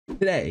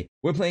Today,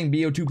 we're playing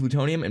BO2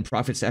 Plutonium and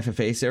Profit's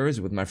FFA servers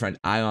with my friend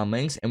Ion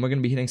Links, and we're going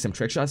to be hitting some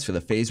trick shots for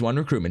the Phase 1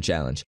 recruitment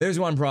challenge. There's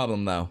one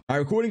problem though. Our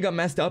recording got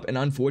messed up, and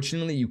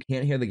unfortunately, you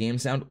can't hear the game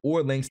sound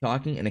or Links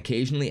talking, and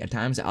occasionally, at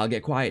times, I'll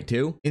get quiet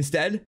too.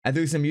 Instead, I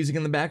threw some music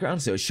in the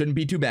background, so it shouldn't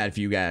be too bad for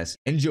you guys.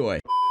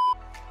 Enjoy.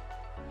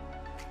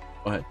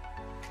 What?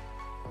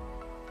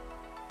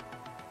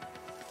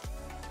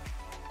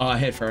 Oh, I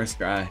hit first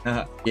try.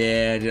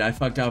 Yeah, dude, I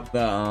fucked up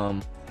the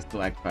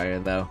select fire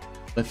though.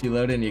 If you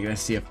load in, you're gonna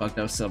see a fucked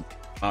up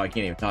I can't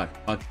even talk.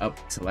 Fucked up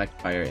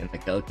select fire in the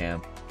kill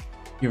cam.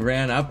 He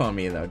ran up on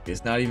me though, dude.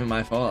 It's not even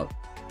my fault.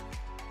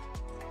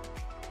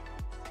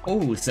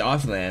 Oh,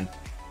 soft land.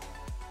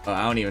 Oh,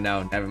 I don't even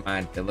know. Never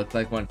mind. It looked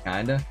like one,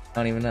 kinda. I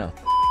don't even know.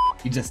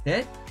 You just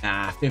hit?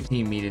 Ah,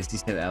 15 meters. He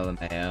said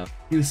LMAO.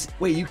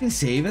 Wait, you can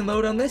save and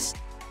load on this?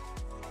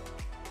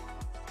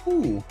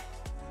 Ooh.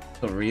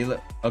 The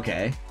reload.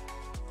 Okay.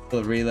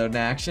 The reload in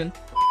action.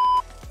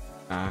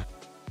 Ah.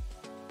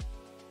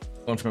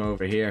 One from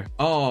over here.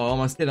 Oh,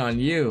 almost hit on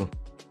you.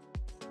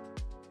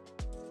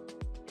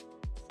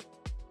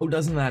 Oh,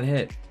 doesn't that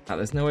hit? Oh,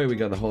 there's no way we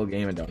go the whole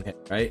game and don't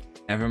hit, right?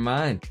 Never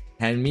mind.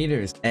 10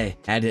 meters. Hey,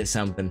 had to hit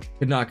something.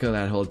 Could not go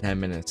that whole 10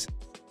 minutes.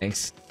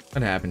 Thanks.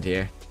 What happened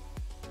here?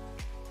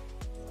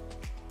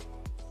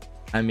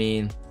 I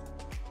mean,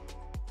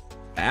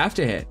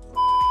 after hit.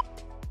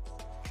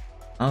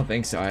 I don't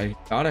think so. I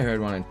thought I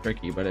heard one in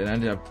Tricky, but it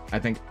ended up, I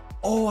think,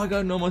 oh, I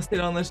got an almost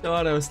hit on the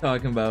shot I was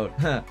talking about.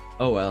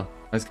 Oh well.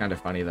 That's kind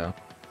of funny though.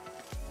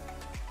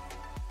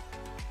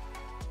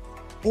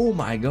 Oh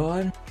my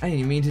god, I didn't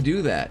even mean to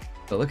do that.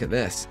 But look at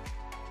this.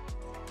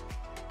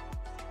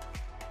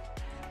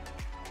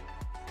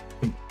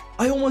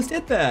 I almost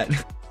hit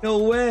that. No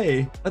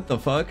way. What the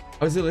fuck?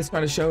 I was literally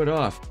trying to show it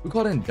off. We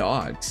called in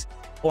dogs.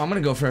 Oh, I'm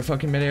gonna go for a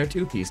fucking midair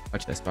two-piece.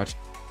 Watch this, watch.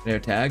 Midair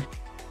tag.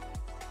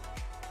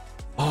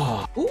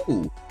 Oh,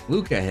 ooh.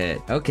 Luca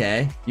hit.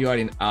 Okay. You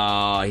already,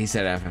 oh, he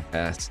said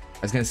FFS. I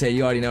was gonna say,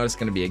 you already know it's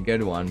gonna be a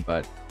good one,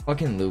 but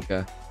fucking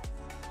Luca.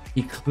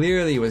 He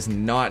clearly was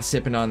not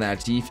sipping on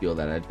that G Fuel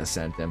that I just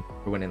sent him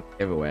for winning the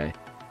giveaway.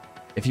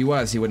 If he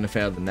was, he wouldn't have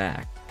failed the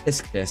knack.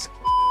 Tisk.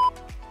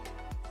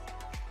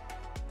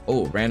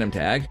 Oh, random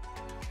tag?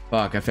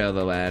 Fuck, I failed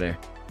the ladder.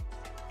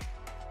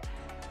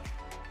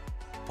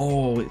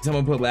 Oh,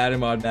 someone put ladder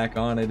mod back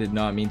on. I did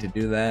not mean to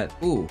do that.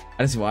 Ooh,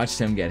 I just watched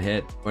him get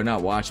hit. Or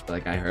not watched, but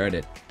like I heard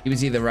it. He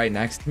was either right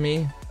next to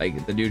me,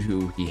 like the dude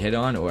who he hit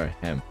on, or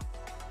him.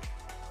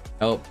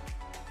 Oh.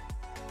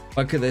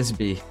 What could this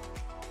be?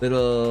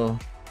 Little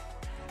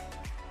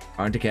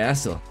Arnta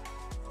Castle.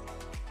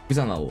 He's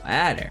on the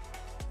ladder.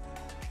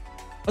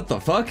 What the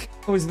fuck?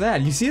 What was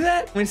that? You see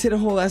that? I just hit a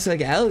whole ass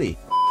like alley.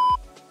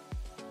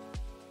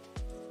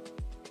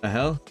 The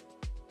hell?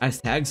 I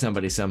just tagged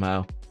somebody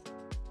somehow.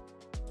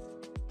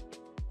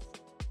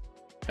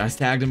 I just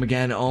tagged him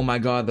again. Oh my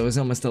god, that was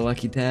almost a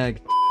lucky tag.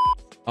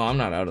 Oh, I'm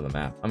not out of the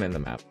map. I'm in the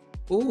map.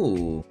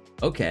 Ooh,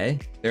 okay.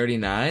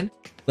 39.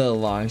 Little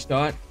long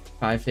shot.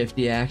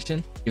 550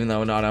 action, even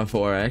though not on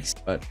 4x,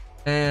 but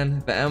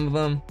man, the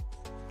emblem.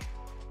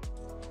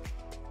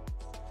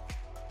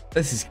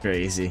 This is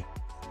crazy.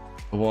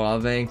 A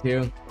wallbang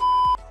too.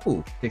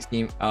 Ooh,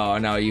 16. Oh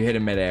no, you hit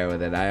him midair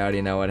with it. I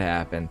already know what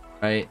happened,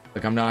 right?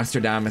 Look, I'm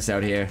Nostradamus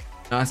out here.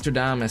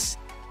 Nostradamus.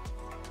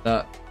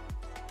 Yup.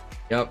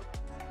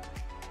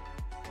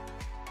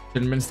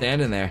 Shouldn't have been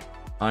standing there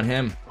on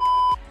him.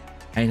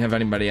 I didn't have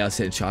anybody else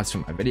hit shots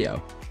from my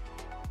video.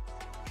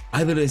 I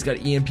literally just got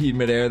EMP'd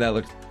midair. That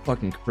looked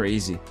fucking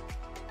crazy.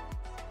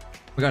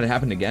 Oh my god, it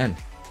happened again.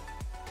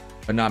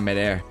 But not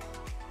midair.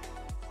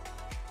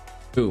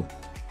 Ooh.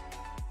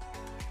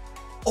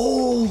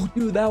 Oh,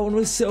 dude, that one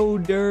was so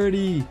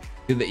dirty.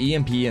 Dude, the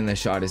EMP in the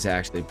shot is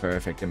actually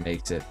perfect. It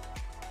makes it.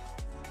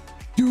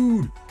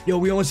 Dude, yo,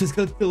 we almost just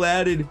got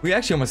colladed. We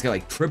actually almost got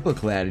like triple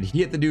colladed. He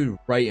hit the dude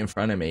right in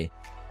front of me.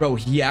 Bro,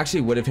 he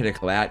actually would have hit a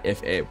collat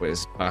if it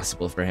was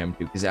possible for him to,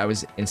 because I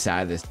was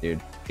inside this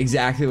dude.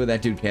 Exactly what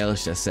that dude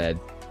Kalish just said.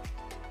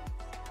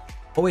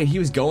 Oh wait, he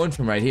was going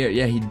from right here.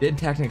 Yeah, he did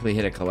technically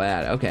hit a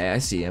collat. Okay, I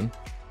see him.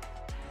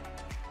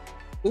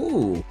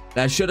 Ooh,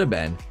 that should have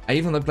been. I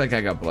even looked like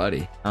I got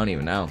bloody. I don't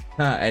even know.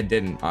 I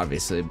didn't,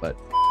 obviously, but.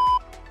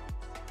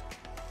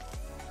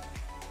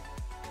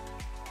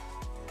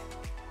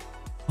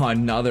 Oh,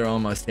 another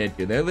almost hit,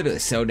 dude. They're literally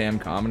so damn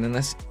common in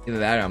this. Either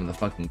that or I'm the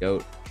fucking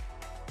GOAT.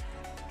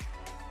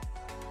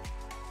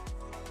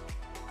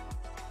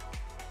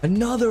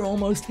 Another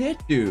almost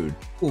hit, dude.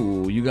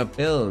 Ooh, you got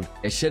billed.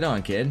 Get shit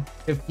on, kid.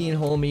 15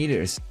 whole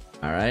meters.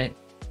 All right.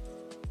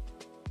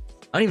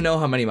 I don't even know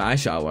how many my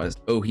shot was.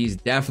 Oh, he's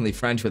definitely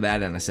French with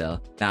that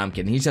NSL. Nah, I'm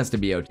kidding. He's just a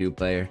BO2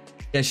 player.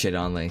 Get shit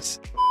on, Links.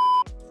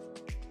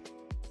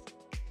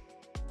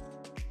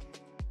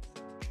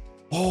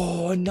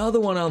 Oh, another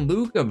one on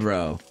Luca,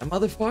 bro. A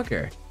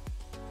motherfucker.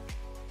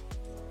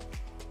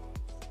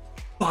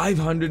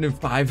 500 and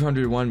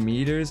 501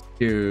 meters?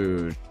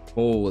 Dude.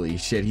 Holy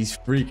shit, he's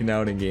freaking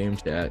out in game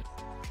chat.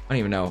 I don't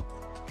even know.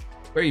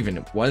 Where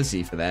even was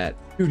he for that?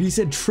 Dude, he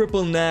said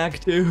triple knack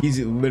too. He's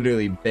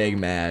literally big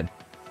mad.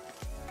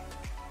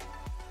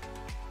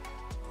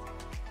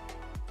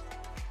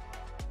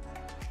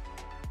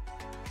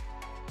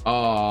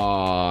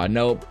 Oh,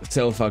 nope.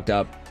 So fucked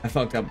up. I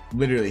fucked up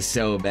literally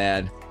so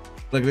bad.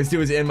 Look, this dude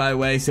was in my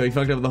way, so he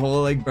fucked up the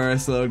whole like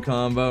burst load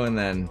combo, and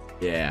then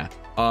yeah,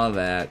 all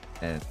that.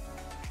 And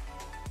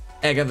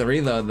hey, I got the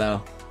reload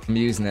though. I'm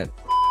using it.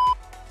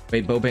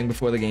 Wait, boping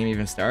before the game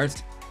even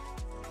starts?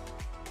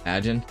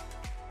 Imagine.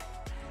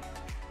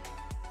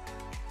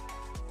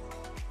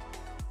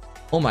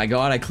 Oh my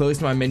god, I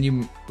closed my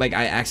menu, like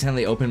I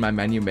accidentally opened my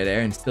menu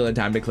midair and still had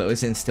time to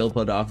close and still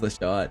pulled off the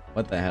shot.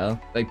 What the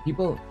hell? Like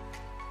people...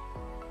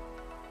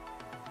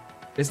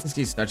 Distance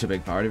is such a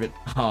big part of it.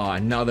 Oh,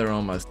 another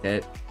almost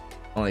hit.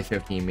 Only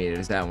 15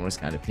 meters. That one was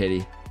kind of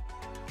pity.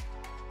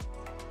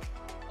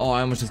 Oh,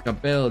 I almost just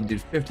got billed,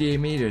 dude. 58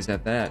 meters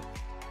at that.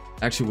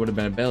 Actually would have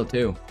been a bill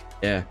too.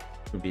 Yeah,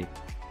 would be.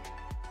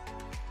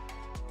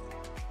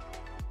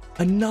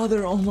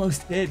 Another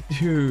almost hit,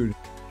 dude.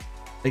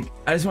 Like,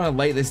 I just want to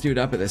light this dude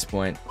up at this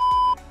point.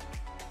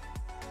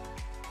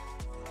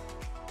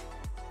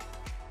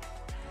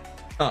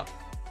 Oh.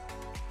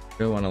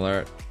 Good one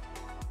alert.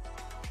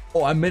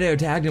 Oh, I mid-air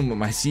tagged him with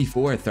my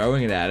C4,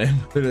 throwing it at him.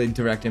 Literally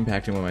direct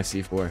impact him with my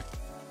C4.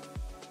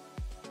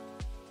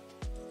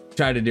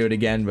 Tried to do it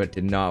again, but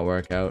did not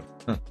work out.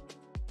 Huh.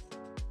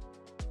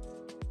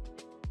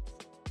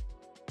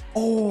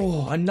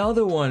 Oh,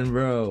 another one,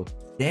 bro.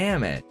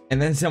 Damn it.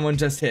 And then someone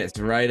just hits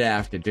right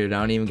after, dude. I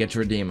don't even get to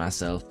redeem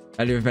myself.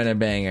 I'd have been a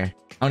banger.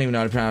 I don't even know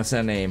how to pronounce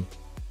that name.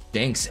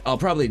 Jinx. Oh,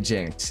 probably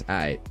Jinx.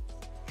 Alright.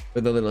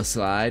 With a little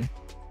slide.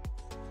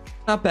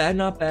 Not bad,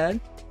 not bad.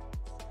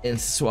 In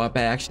swap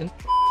action.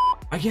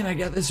 Why can't I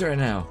get this right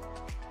now?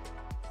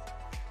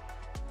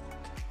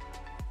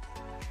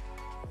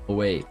 Oh,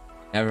 wait.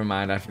 Never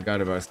mind. I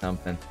forgot about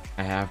something.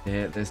 I have to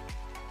hit this.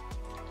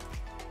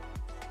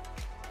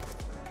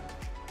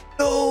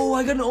 No,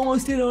 I got an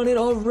almost hit on it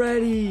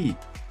already.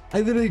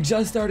 I literally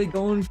just started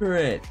going for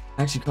it.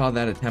 I actually called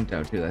that attempt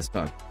out too. That's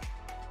fucked.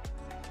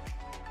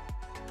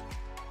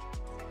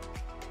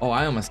 Oh,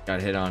 I almost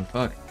got hit on.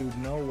 Fuck. Dude,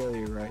 no way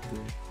you're right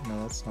here.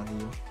 No, that's not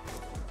you.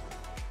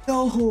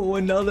 No,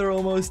 another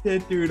almost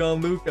hit, dude,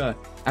 on Luca.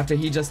 After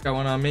he just got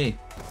one on me.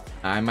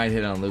 I might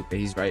hit on Luca.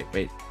 He's right.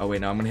 Wait. Oh,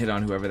 wait. No, I'm going to hit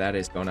on whoever that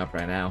is going up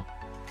right now.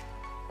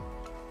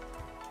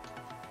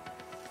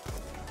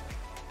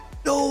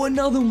 No,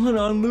 another one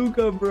on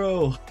Luca,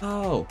 bro.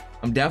 Oh,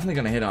 I'm definitely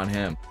going to hit on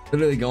him.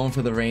 Literally going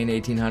for the Rainn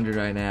 1800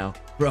 right now.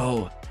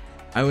 Bro,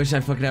 I wish I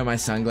fucking had my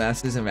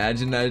sunglasses.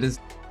 Imagine I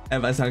just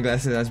had my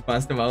sunglasses. I just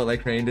bust them out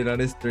like Rainn did on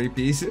his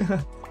 3-piece.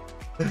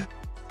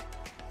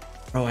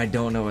 Bro, I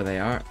don't know where they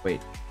are. Wait.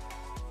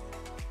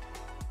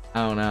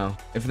 I don't know.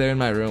 If they're in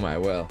my room, I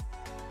will.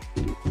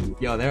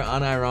 Yo, they're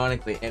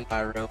unironically in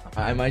my room.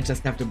 I might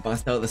just have to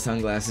bust out the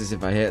sunglasses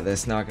if I hit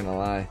this, not gonna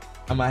lie.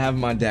 I might have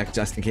them on deck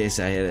just in case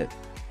I hit it.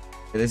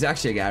 There's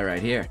actually a guy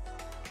right here.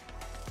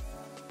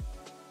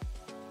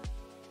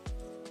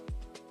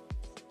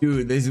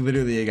 Dude, there's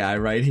literally a guy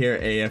right here,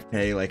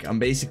 AFK. Like, I'm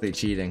basically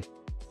cheating.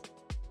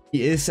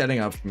 He is setting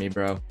up for me,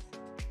 bro. I'm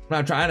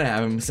not trying to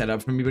have him set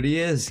up for me, but he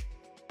is.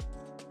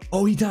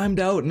 Oh, he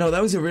timed out. No,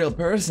 that was a real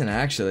person,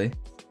 actually.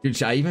 Dude,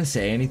 should I even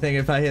say anything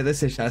if I hit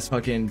this? Or should I just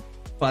fucking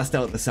bust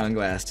out the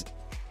sunglasses?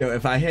 Yo,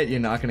 if I hit, you're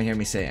not gonna hear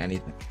me say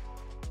anything.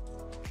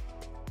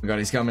 Oh my god,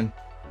 he's coming.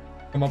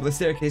 Come up the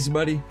staircase,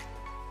 buddy.